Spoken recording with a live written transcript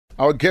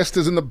Our guest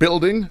is in the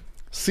building.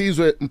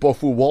 Sizwe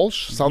Mpofu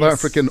Walsh, South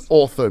African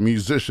author,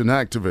 musician,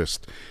 activist.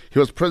 He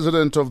was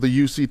president of the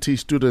UCT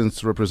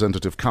Students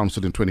Representative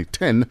Council in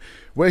 2010,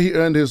 where he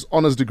earned his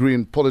honours degree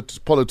in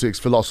politics,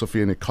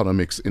 philosophy and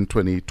economics in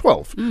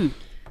 2012.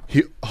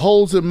 He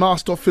holds a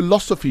Master of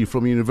Philosophy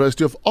from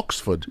University of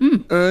Oxford,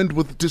 earned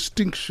with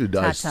distinction,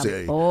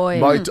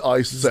 might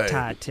I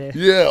say.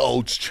 Yeah,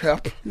 old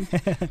chap.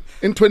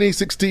 In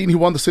 2016, he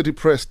won the City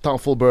Press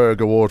Tafelberg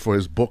Award for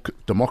his book,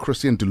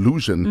 Democracy and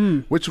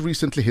Delusion, which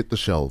recently hit the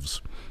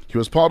shelves. He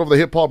was part of the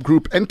hip-hop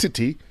group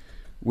Entity,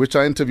 which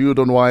I interviewed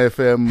on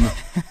YFM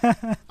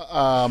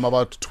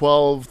about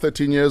 12,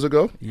 13 years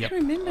ago,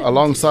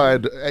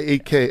 alongside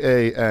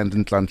AKA and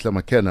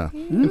Nhlanhla Makena.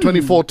 In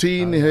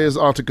 2014, his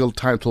article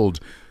titled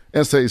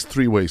Essays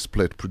Three-Way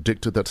Split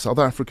predicted that South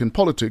African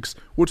politics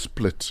would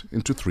split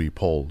into three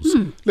poles.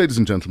 Ladies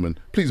and gentlemen,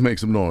 please make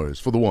some noise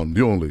for the one,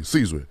 the only,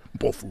 Sizwe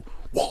Mpofu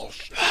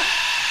Walsh.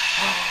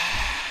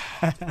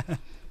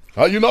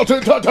 Are you not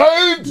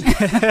entertained?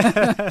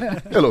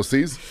 Hello,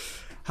 Siz.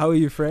 How are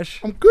you,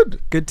 Fresh? I'm good.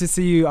 Good to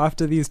see you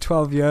after these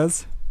 12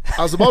 years.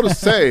 I was about to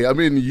say, I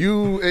mean,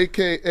 you,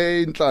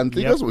 a.k.a. Nhlanhla,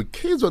 you guys were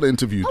kids when I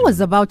interviewed I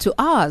was about to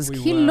ask.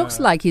 He looks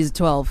like he's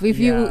 12. If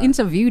you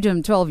interviewed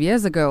him 12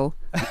 years ago.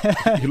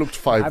 He looked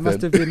 5 I then.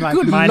 must have been like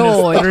Good minus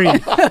Lord. 3.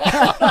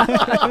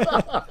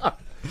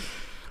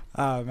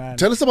 Oh, man.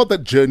 Tell us about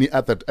that journey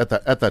at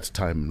that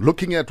time.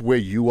 Looking at where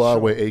you are,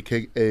 where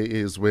AKA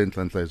is, where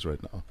Nhlanhla is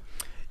right now.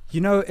 You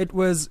know, it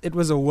was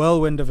a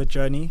whirlwind of a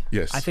journey.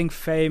 Yes. I think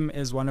fame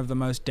is one of the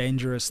most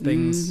dangerous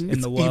things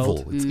in the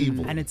world. It's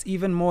evil. And it's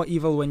even more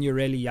evil when you're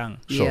really young.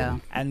 Sure. Yeah.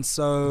 And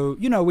so,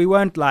 you know, we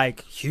weren't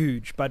like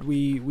huge, but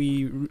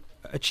we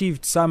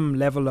achieved some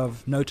level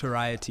of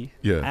notoriety.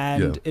 Yeah,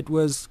 And yeah. it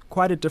was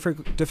quite a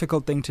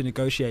difficult thing to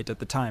negotiate at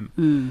the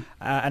time.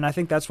 And I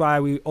think that's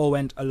why we all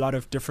went a lot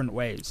of different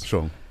ways.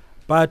 Sure.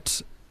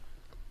 But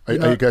Are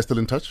you guys still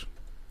in touch?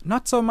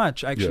 not so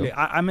much, actually.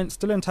 Yeah. I'm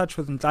still in touch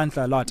with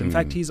Nhlanhla a lot. In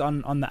fact, he's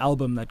on the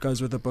album that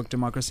goes with the book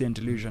Democracy and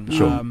Delusion.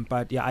 Sure.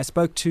 But yeah, I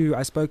spoke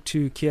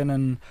to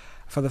Kiernan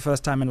for the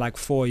first time in like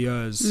 4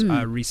 years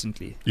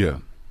recently. Yeah.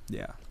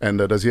 Yeah. And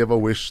does he ever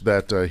wish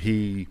that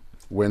he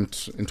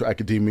went into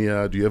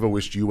academia? Do you ever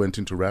wish you went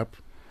into rap?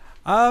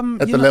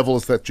 At the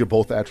levels that you're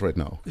both at right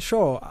now?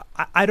 Sure.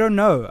 I don't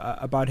know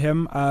about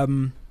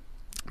him.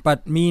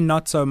 But me,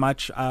 not so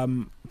much.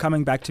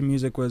 Coming back to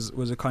music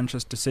was a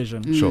conscious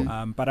decision. Sure.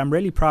 But I'm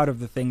really proud of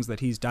the things that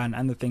he's done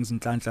and the things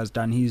Nhlanhla's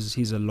done.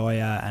 He's a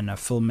lawyer and a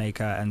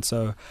filmmaker. And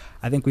so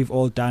I think we've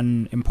all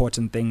done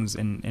important things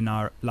in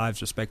our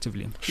lives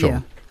respectively. Sure.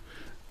 Yeah.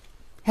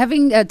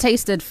 Having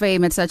tasted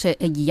fame at such a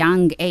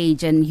young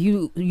age, and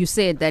you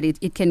said that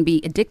it can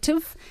be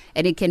addictive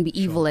and it can be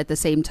evil at the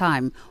same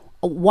time.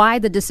 Why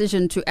the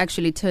decision to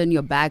actually turn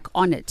your back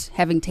on it,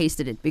 having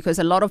tasted it? Because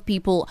a lot of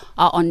people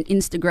are on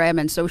Instagram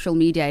and social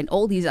media and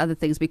all these other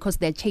things because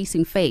they're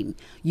chasing fame.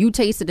 You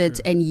tasted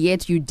it and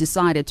yet you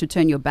decided to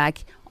turn your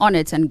back on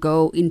it and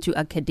go into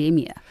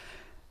academia.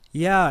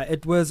 Yeah,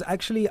 it was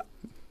actually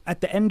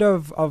at the end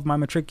of my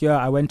matric year,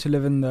 I went to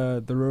live in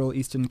the rural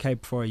Eastern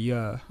Cape for a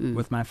year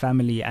with my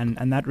family,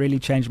 and that really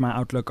changed my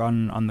outlook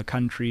on the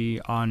country,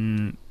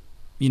 on,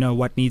 you know,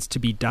 what needs to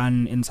be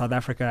done in South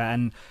Africa.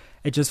 And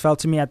it just felt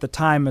to me at the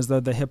time as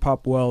though the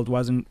hip-hop world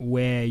wasn't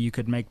where you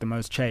could make the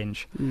most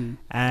change.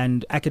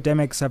 And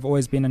academics have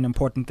always been an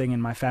important thing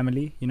in my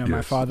family. You know,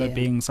 my father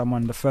being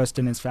someone, the first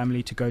in his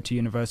family to go to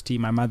university.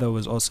 My mother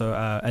was also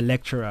a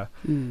lecturer.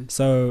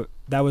 So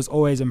that was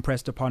always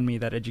impressed upon me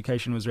that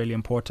education was really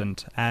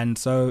important. And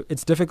so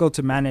it's difficult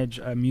to manage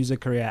a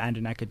music career and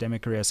an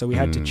academic career. So we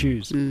had to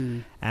choose.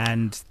 And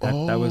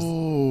that was...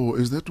 Oh,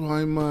 is that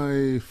why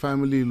my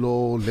family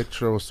law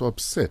lecturer was so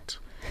upset?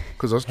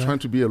 Because I was trying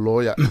to be a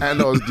lawyer and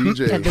I was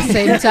DJing. At the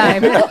same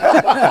time.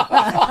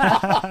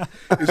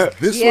 Is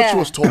this what she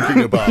was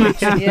talking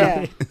about?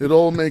 Yeah. It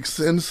all makes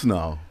sense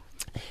now.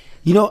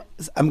 You know,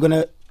 I'm going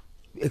to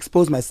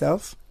expose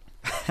myself.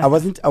 I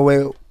wasn't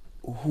aware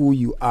who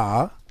you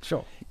are.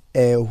 Sure.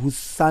 Whose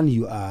son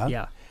you are.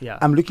 Yeah.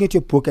 I'm looking at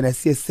your book and I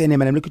see a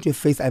surname and I'm looking at your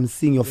face. I'm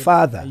seeing your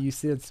father. You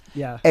see it's,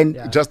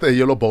 And just a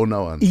yellow bone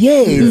now.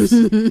 yes.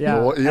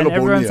 Yeah. And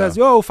everyone says,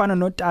 yo, fana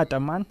no tata,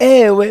 man.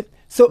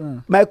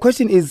 So my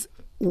question is,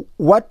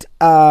 what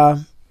are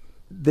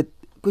the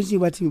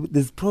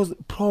there's pros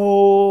and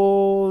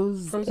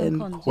cons.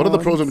 What are the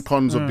pros and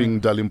cons of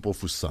being Dali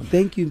Mpofu's son?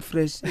 Thank you,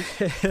 Fresh.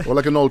 Or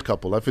like an old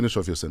couple. I finish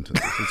off your sentence.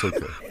 It's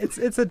okay.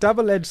 It's a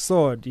double-edged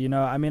sword, you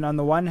know. I mean, on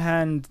the one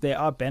hand, there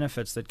are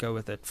benefits that go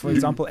with it. For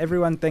example,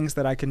 everyone thinks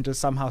that I can just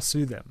somehow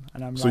sue them,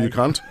 and I'm so like, you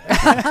can't.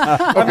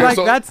 I'm like,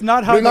 so that's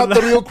not how. Bring out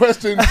the real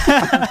question.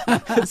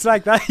 It's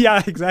like that,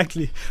 yeah,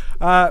 exactly.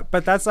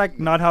 But that's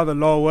like not how the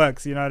law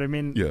works. You know what I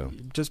mean? Yeah.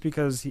 Just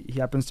because he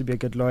happens to be a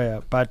good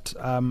lawyer, but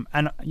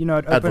and you know,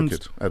 it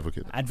opens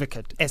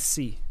advocate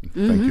SC.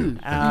 Thank you.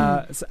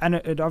 And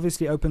it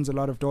obviously opens a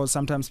lot of doors.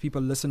 Sometimes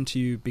people listen to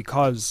you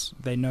because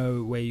they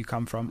know where you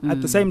come from.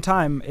 At the same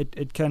time,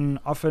 it can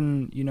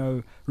often, you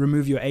know,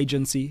 remove your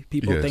agency.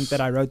 People think that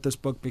I wrote this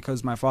book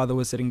because my father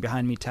was sitting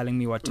behind me telling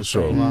me what to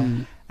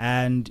say.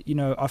 And,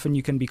 often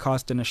you can be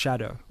cast in a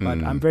shadow.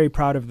 But I'm very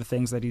proud of the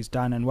things that he's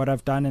done. And what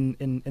I've done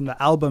in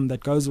the album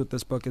that goes with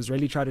this book is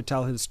really try to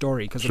tell his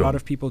story, because a lot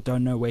of people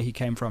don't know where he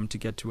came from to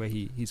get to where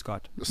he's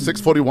got.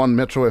 641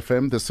 Metro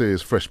FM, this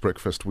is Fresh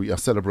Breakfast. We are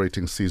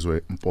celebrating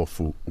Sizwe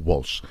Mpofu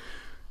Walsh.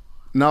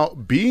 Now,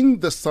 being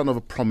the son of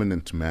a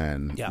prominent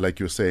man, like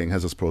you're saying,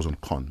 has its pros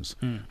and cons.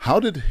 How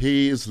did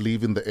his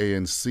leaving the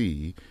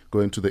ANC,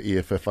 going to the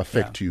EFF,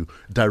 affect you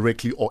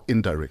directly or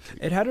indirectly?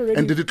 It had already,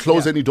 and did it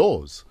close any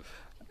doors?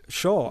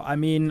 Sure. I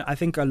mean, I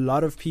think a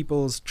lot of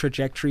people's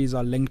trajectories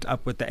are linked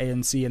up with the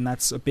ANC, and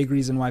that's a big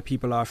reason why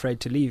people are afraid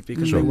to leave,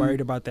 because they're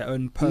worried about their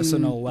own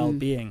personal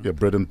well-being. Yeah,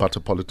 bread and butter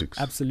politics.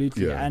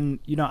 Absolutely. Yeah. And,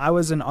 I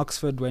was in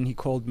Oxford when he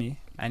called me.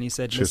 And he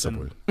said,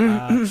 listen,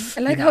 I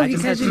like how he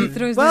casually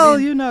throws well,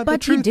 it in.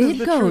 But he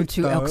did go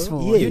to though.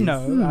 Oxford. Yes.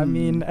 I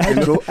mean...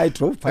 I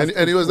drove past.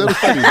 And he was there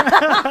studying.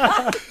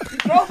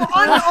 Drove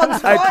on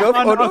Oxford. I drove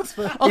on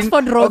Oxford.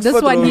 Oxford Road,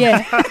 this one,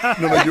 yeah.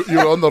 No, you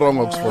were on the wrong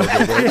Oxford.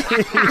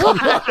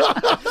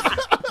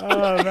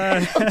 Oh,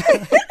 man.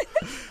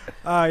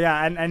 Oh,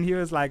 yeah. And he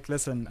was like,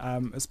 listen,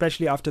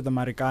 especially after the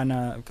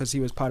Marikana, because he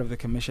was part of the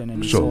commission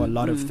and he saw a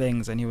lot of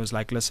things. And he was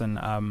like, listen,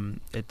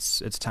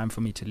 it's time for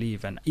me to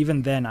leave. And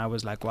even then I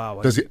was like,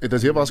 wow. Does he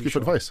ever ask you for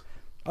advice?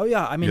 Oh,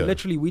 yeah. I mean,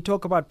 literally, we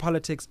talk about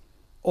politics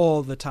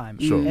all the time.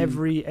 Sure.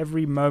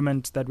 Every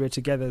moment that we're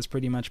together is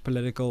pretty much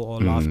political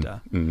or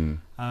laughter.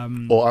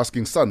 Or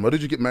asking, son, why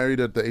did you get married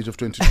at the age of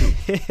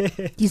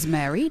 22? He's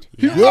married?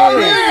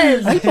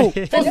 Yes.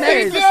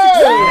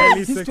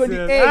 He's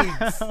 28.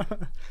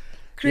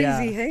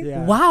 Crazy, hey?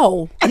 Yeah.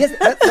 Wow. Yes,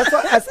 that's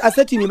what I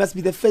said to him. He must be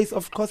the face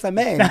of Xhosa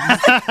man.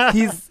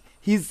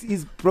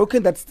 He's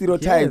broken that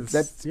stereotype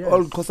that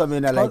all Xhosa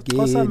men are like.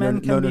 Xhosa men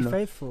can be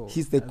faithful.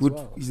 He's the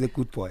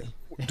good boy.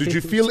 Did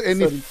you feel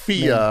any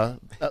fear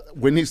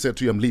when he said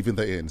to you, I'm leaving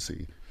the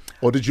ANC?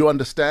 Or did you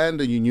understand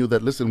and you knew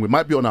that, listen, we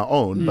might be on our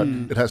own, but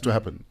it has to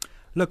happen?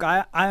 Look,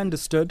 I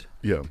understood.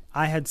 Yeah.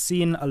 I had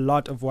seen a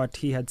lot of what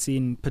he had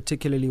seen,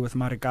 particularly with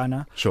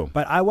Marikana. Sure.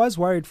 But I was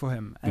worried for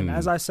him. And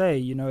as I say,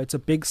 it's a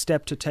big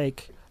step to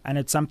take, and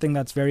it's something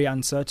that's very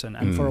uncertain.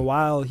 And for a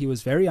while, he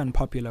was very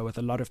unpopular with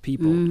a lot of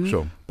people.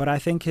 Sure. But I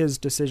think his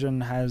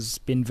decision has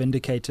been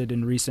vindicated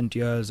in recent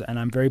years, and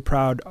I'm very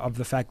proud of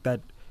the fact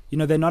that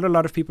there are not a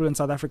lot of people in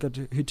South Africa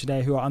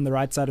today who are on the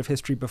right side of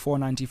history before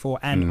 94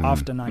 and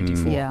after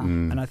 94. Yeah.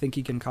 And I think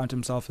he can count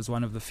himself as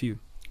one of the few.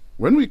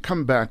 When we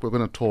come back, we're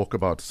going to talk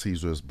about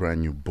Sizwe's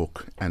brand new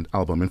book and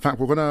album. In fact,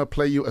 we're going to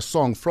play you a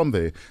song from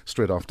there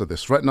straight after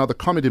this. Right now, the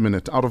Comedy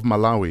Minute out of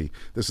Malawi.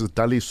 This is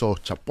Daliso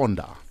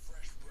Chaponda.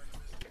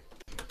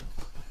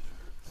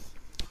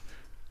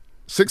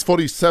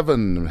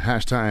 647,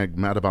 hashtag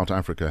Mad About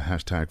Africa,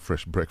 hashtag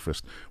Fresh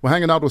Breakfast. We're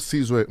hanging out with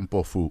Sizwe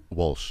Mpofu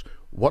Walsh.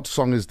 What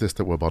song is this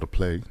that we're about to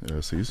play,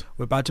 Siz?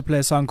 We're about to play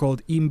a song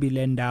called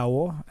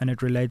Imbilendawo, and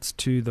it relates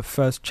to the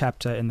first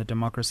chapter in the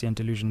Democracy and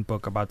Delusion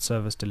book about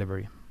service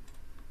delivery.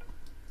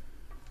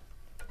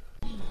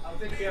 I'll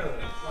take care of it.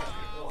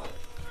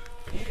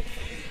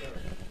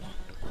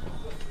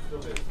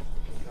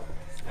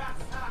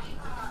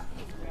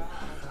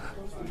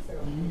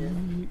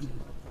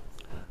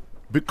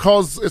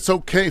 Because it's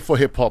okay for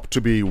hip-hop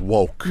to be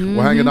woke.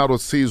 We're hanging out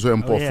with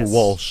Sizwe Mpofu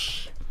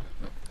Walsh.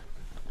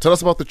 Tell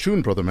us about the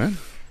tune, brother, man.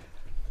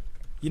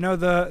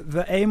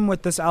 The aim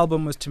with this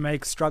album was to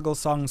make Struggle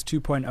Songs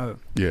 2.0.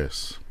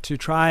 Yes. To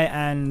try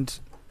and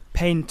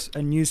paint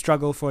a new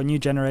struggle for a new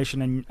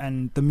generation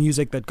and the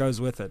music that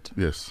goes with it.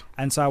 Yes.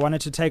 And so I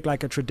wanted to take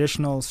like a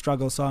traditional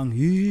struggle song,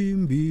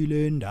 and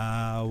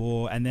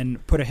then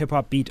put a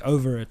hip-hop beat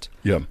over it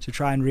to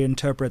try and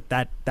reinterpret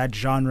that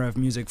genre of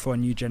music for a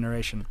new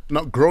generation.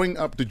 Now, growing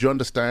up, did you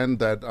understand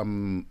that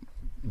I'm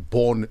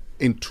born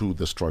into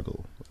the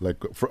struggle? Like,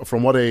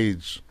 from what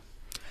age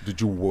did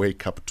you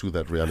wake up to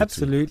that reality?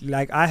 Absolutely.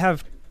 Like, I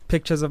have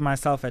pictures of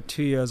myself at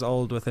 2 years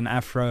old with an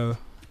afro.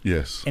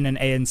 Yes. In an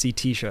ANC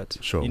t-shirt.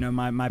 Sure.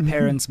 My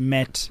parents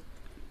met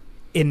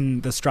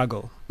in the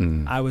struggle.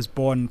 I was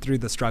born through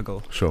the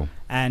struggle. Sure.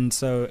 And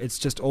so it's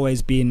just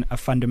always been a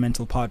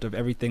fundamental part of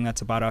everything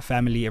that's about our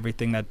family,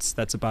 everything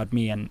that's about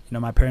me. And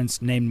my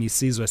parents named me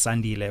Sizwe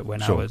Sandile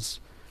when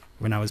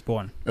I was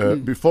born.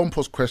 Before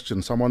Mpo's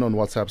question, someone on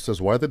WhatsApp says,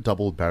 why the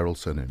double barrel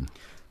surname?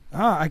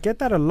 I get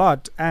that a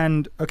lot.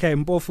 And okay,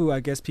 Mpofu, I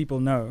guess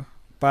people know.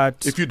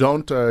 But if you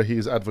don't,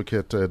 he's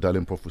advocate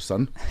Dali Mpofu's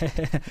son.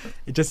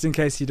 Just in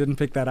case you didn't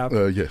pick that up.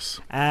 Yes.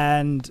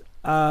 And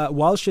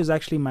Walsh is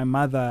actually my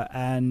mother,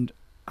 and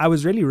I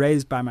was really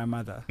raised by my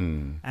mother.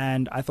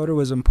 And I thought it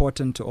was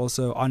important to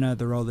also honor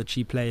the role that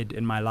she played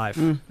in my life,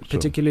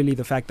 particularly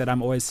the fact that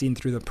I'm always seen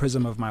through the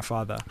prism of my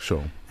father.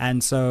 Sure.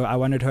 And so I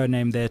wanted her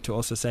name there to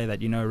also say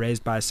that,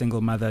 raised by a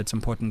single mother, it's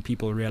important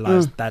people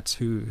realize that's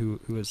who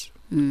is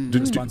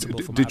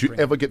responsible for my Did you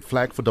upbringing. ever get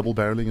flagged for double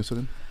barreling your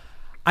surname?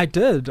 I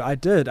did,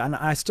 and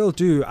I still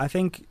do. I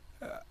think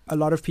a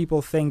lot of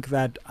people think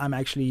that I'm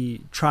actually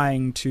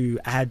trying to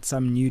add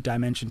some new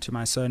dimension to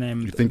my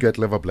surname. You think you're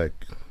clever black?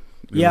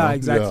 Yeah, know?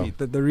 exactly.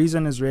 Yeah. The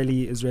reason is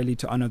really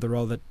to honor the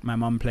role that my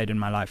mom played in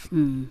my life.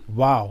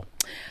 Wow.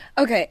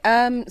 Okay,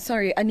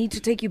 sorry, I need to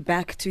take you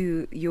back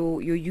to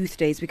your youth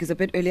days, because a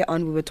bit earlier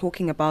on we were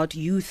talking about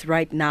youth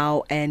right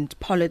now and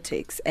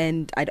politics,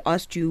 and I'd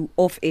asked you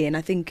off air, and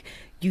I think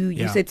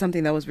you said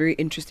something that was very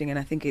interesting, and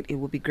I think it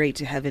would be great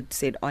to have it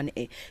said on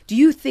air. Do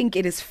you think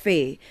it is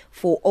fair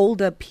for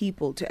older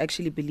people to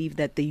actually believe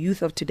that the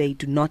youth of today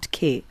do not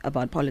care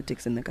about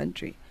politics in the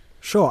country?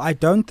 Sure, I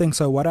don't think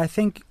so. What I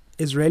think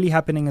is really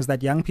happening is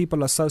that young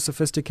people are so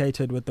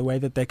sophisticated with the way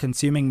that they're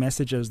consuming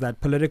messages that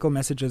political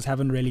messages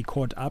haven't really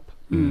caught up.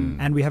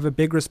 And we have a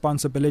big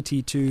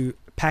responsibility to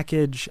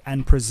package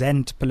and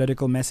present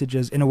political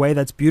messages in a way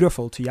that's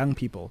beautiful to young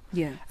people.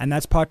 Yeah. And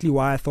that's partly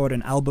why I thought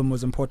an album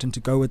was important to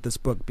go with this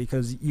book,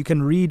 because you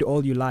can read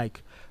all you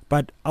like,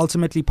 but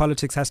ultimately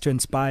politics has to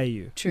inspire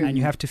you. True. And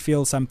you have to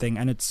feel something,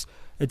 and it's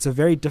a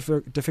very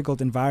difficult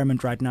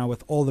environment right now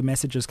with all the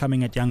messages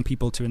coming at young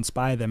people to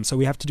inspire them. So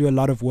we have to do a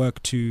lot of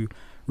work to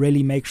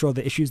really make sure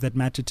the issues that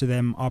matter to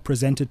them are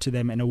presented to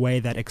them in a way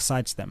that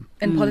excites them.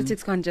 And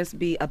politics can't just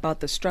be about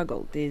the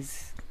struggle.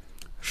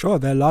 Sure,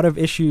 there are a lot of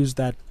issues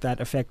that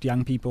affect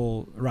young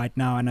people right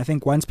now, and I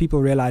think once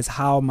people realize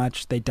how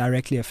much they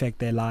directly affect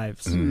their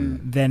lives,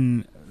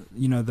 then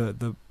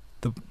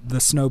the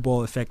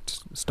snowball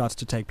effect starts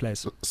to take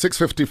place.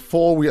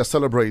 6:54, we are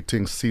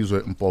celebrating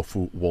Sizwe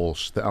Mpofu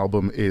Walsh. The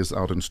album is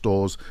out in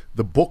stores.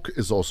 The book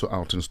is also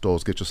out in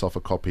stores. Get yourself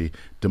a copy.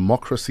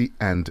 Democracy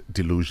and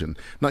Delusion.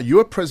 Now, you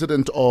were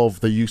president of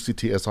the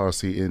UCT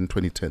SRC in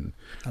 2010.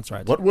 That's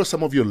right. What were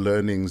some of your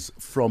learnings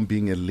from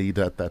being a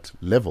leader at that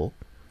level?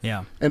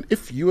 Yeah. And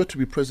if you were to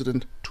be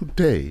president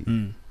today,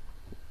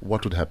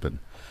 what would happen?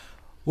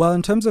 Well,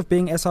 in terms of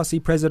being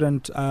SRC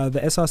president,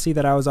 the SRC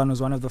that I was on was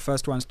one of the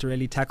first ones to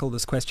really tackle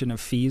this question of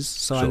fees.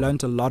 So I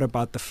learned a lot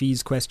about the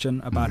fees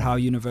question, about how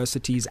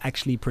universities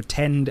actually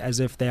pretend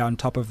as if they're on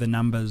top of the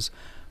numbers,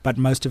 but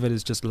most of it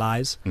is just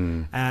lies.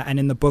 And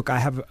in the book, I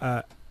have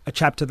a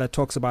chapter that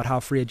talks about how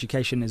free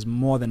education is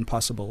more than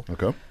possible.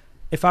 Okay.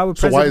 If I were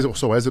So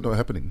president, why is it not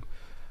happening?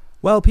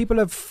 well, people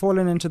have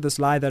fallen into this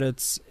lie that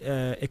it's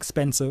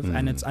expensive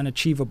and it's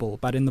unachievable.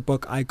 But in the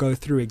book, I go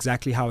through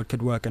exactly how it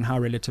could work and how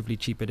relatively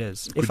cheap it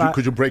is.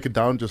 Could you break it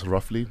down just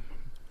roughly?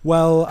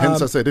 Well,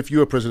 hence I said, if you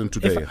were president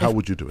today, how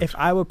would you do it? If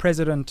I were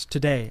president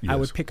today, I Yes.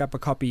 would pick up a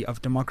copy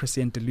of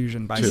Democracy and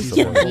Delusion by Cheers, Sizwe.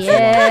 someone.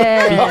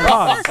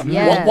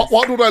 Yes.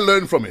 What would I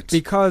learn from it?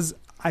 Because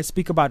I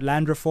speak about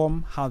land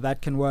reform, how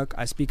that can work.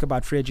 I speak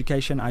about free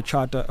education. I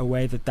chart a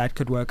way that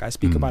could work. I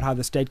speak about how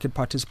the state could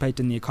participate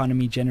in the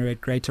economy,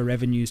 generate greater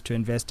revenues to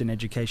invest in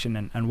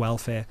education and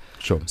welfare.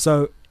 Sure.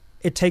 So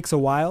it takes a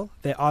while.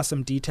 There are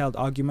some detailed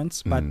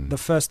arguments, but the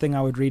first thing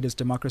I would read is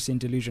Democracy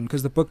and Delusion,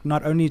 because the book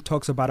not only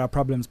talks about our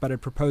problems, but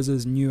it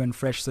proposes new and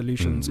fresh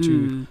solutions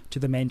to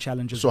the main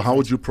challenges. So how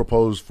would you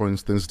propose, for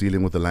instance,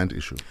 dealing with the land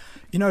issue?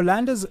 You know,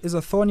 land is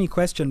a thorny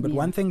question, but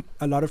one thing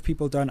a lot of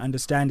people don't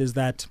understand is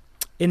that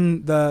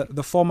in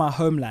the former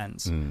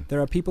homelands,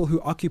 there are people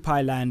who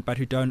occupy land but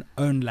who don't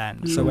own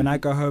land. So when I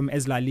go home,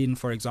 Eslalin,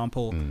 for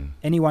example,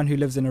 anyone who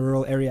lives in a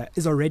rural area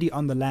is already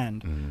on the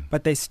land,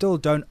 but they still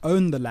don't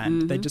own the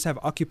land. They just have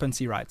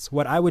occupancy rights.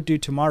 What I would do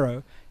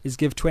tomorrow is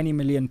give 20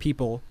 million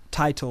people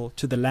title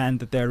to the land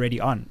that they're already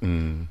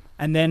on.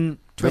 And then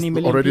 20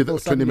 million people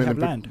suddenly have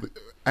land.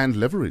 And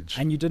leverage.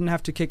 And you didn't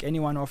have to kick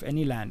anyone off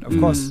any land. Of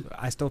course,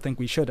 I still think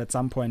we should at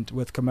some point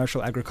with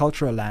commercial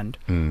agricultural land,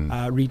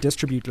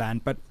 redistribute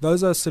land. But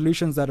those are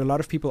solutions that a lot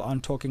of people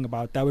aren't talking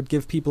about. That would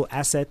give people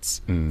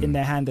assets in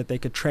their hand that they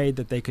could trade,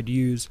 that they could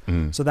use.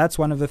 So that's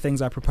one of the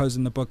things I propose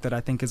in the book that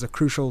I think is a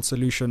crucial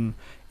solution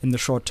in the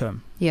short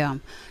term. Yeah.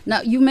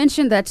 Now, you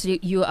mentioned that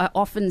you are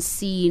often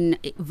seen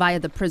via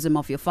the prism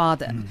of your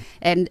father.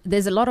 And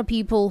there's a lot of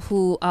people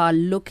who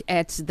look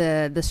at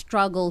the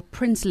struggle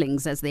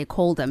princelings, as they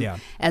call them,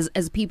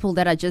 as people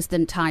that are just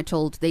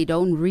entitled. They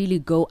don't really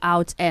go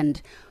out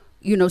and,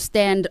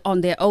 stand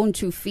on their own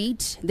 2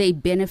 feet. They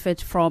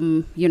benefit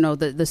from,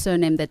 the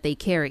surname that they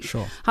carry.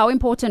 Sure. How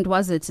important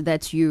was it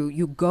that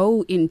you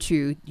go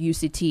into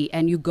UCT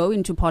and you go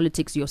into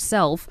politics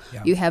yourself?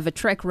 Yeah. You have a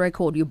track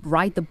record, you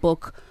write the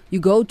book, you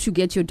go to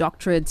get your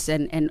doctorates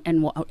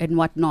and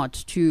whatnot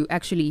to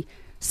actually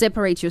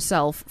separate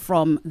yourself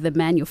from the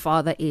man your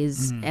father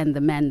is and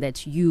the man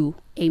that you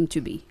aim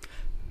to be?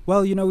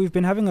 Well, we've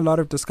been having a lot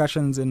of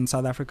discussions in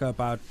South Africa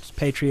about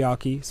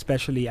patriarchy,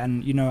 especially.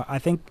 And, I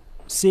think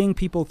seeing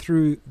people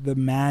through the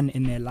man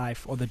in their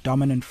life or the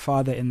dominant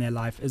father in their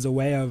life is a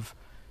way of,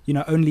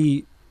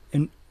 only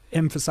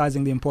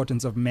emphasizing the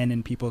importance of men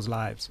in people's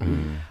lives.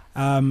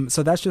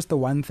 So that's just the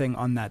one thing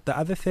on that. The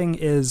other thing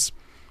is,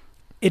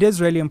 it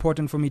is really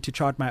important for me to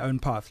chart my own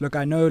path. Look,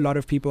 I know a lot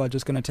of people are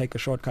just going to take a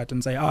shortcut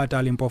and say,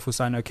 Dali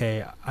Mpofu-san,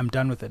 okay, I'm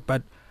done with it.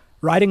 But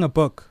writing a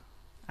book,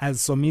 as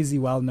Somizi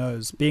well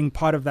knows, being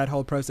part of that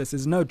whole process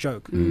is no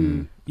joke.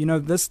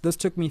 This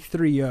took me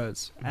 3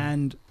 years.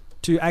 And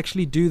to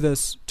actually do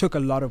this took a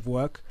lot of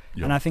work.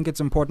 Yep. And I think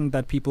it's important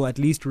that people at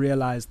least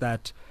realize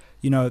that,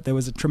 there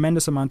was a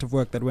tremendous amount of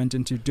work that went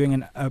into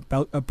doing a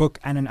book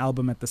and an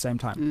album at the same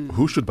time.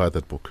 Who should buy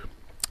that book?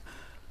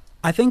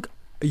 I think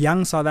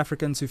young South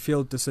Africans who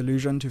feel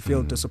disillusioned, who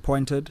feel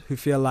disappointed, who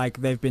feel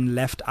like they've been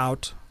left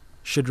out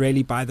should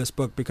really buy this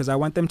book, because I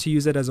want them to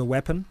use it as a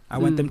weapon. I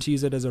want them to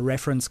use it as a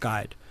reference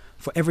guide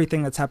for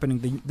everything that's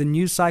happening. The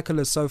news cycle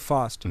is so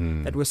fast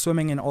that we're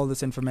swimming in all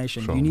this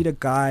information. Sure. You need a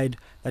guide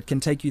that can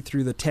take you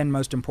through the 10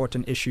 most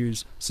important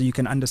issues so you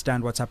can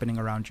understand what's happening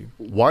around you.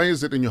 Why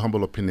is it, in your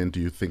humble opinion, do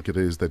you think it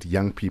is that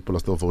young people are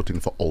still voting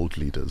for old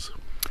leaders?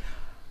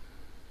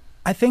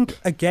 I think,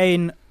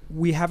 again,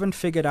 we haven't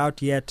figured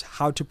out yet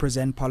how to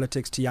present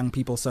politics to young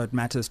people so it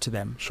matters to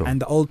them. Sure. And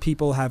the old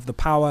people have the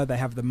power, they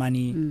have the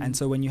money, and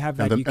so when you have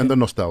that, And the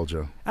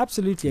nostalgia.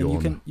 absolutely,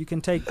 and you can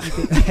take.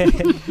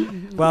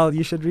 Well,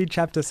 you should read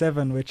chapter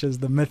 7, which is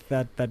the myth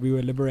that we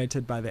were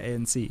liberated by the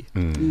ANC.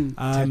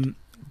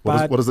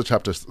 What does the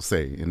chapter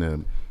say in a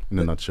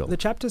nutshell? The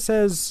chapter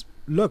says,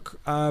 look,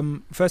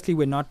 firstly,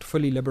 we're not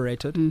fully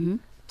liberated.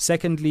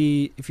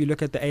 Secondly, if you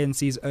look at the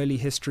ANC's early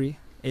history,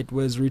 it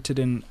was rooted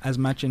in as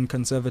much in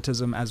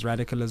conservatism as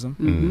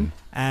radicalism.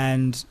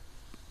 And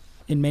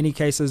in many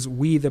cases,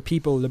 we, the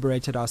people,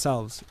 liberated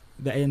ourselves.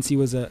 The ANC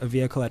was a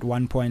vehicle at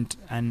one point,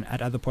 and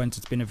at other points,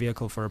 it's been a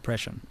vehicle for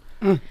oppression.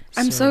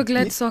 I'm so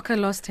glad soccer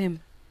lost him.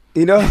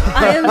 You know,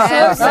 I am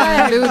so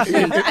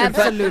sad.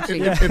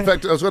 Absolutely. In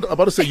fact, I was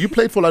about to say, you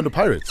played for Orlando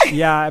Pirates.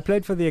 Yeah, I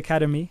played for the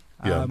academy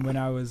Yeah. when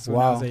I was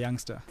a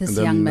youngster. This And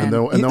then, young man.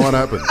 and then what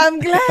happened? I'm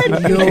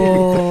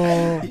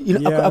glad. you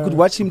know, I could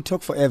watch him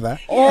talk forever.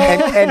 Oh.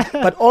 And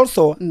but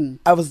also,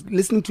 I was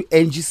listening to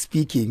Angie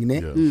speaking, ne?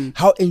 Yes.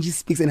 How Angie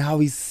speaks and how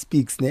he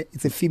speaks. Ne?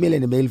 It's a female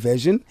and a male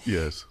version.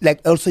 Yes. Like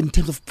also in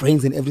terms of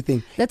brains and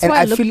everything. That's and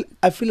why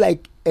I feel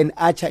like an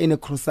archer in a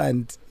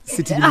croissant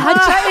sitting in, in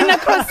a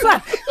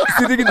croissant.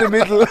 sitting in the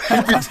middle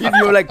in between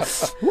you, like,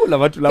 "Ooh,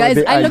 Guys,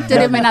 I looked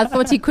at him and I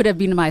thought he could have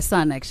been my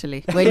son,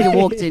 actually, when he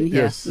walked in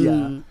here. Yes.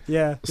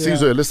 Yeah.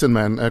 Sizwe, listen,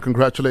 man,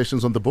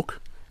 congratulations on the book.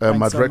 Thanks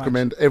I'd so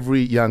recommend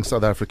every young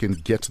South African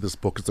get this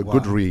book. It's a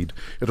good read.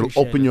 It'll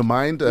Appreciate open your it.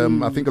 mind.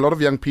 I think a lot of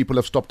young people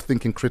have stopped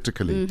thinking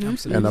critically.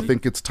 And I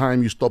think it's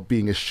time you stop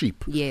being a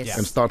sheep Yes.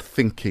 and start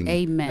thinking.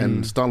 Amen.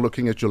 And start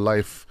looking at your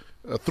life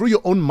through your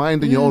own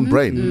mind and your own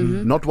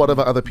brain, not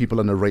whatever other people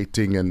are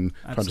narrating and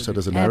trying to set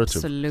as a narrative.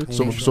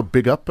 Absolutely. So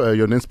big up.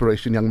 You're an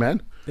inspiration, young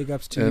man. Big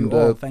ups to And you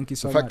all. Thank you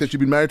so the much. fact that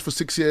you've been married for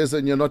 6 years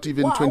and you're not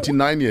even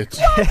 29 yet,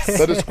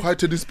 that is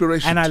quite an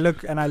inspiration. and I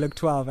look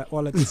 12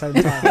 all at the same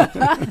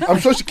time. I'm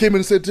sure she came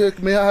and said,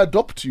 may I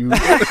adopt you?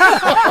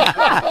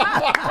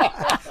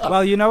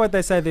 Well, you know what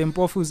they say, the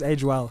Mpofus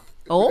age well.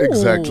 Oh.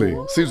 Exactly.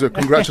 Sizwe,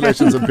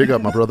 congratulations and big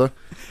up, my brother.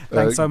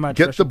 Thanks so much.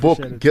 Get Much the book,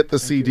 appreciated. get the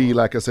Thank you CD. all.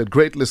 Like I said,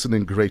 great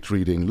listening, great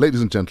reading.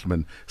 Ladies and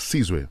gentlemen,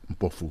 Sizwe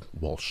Mpofu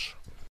Walsh.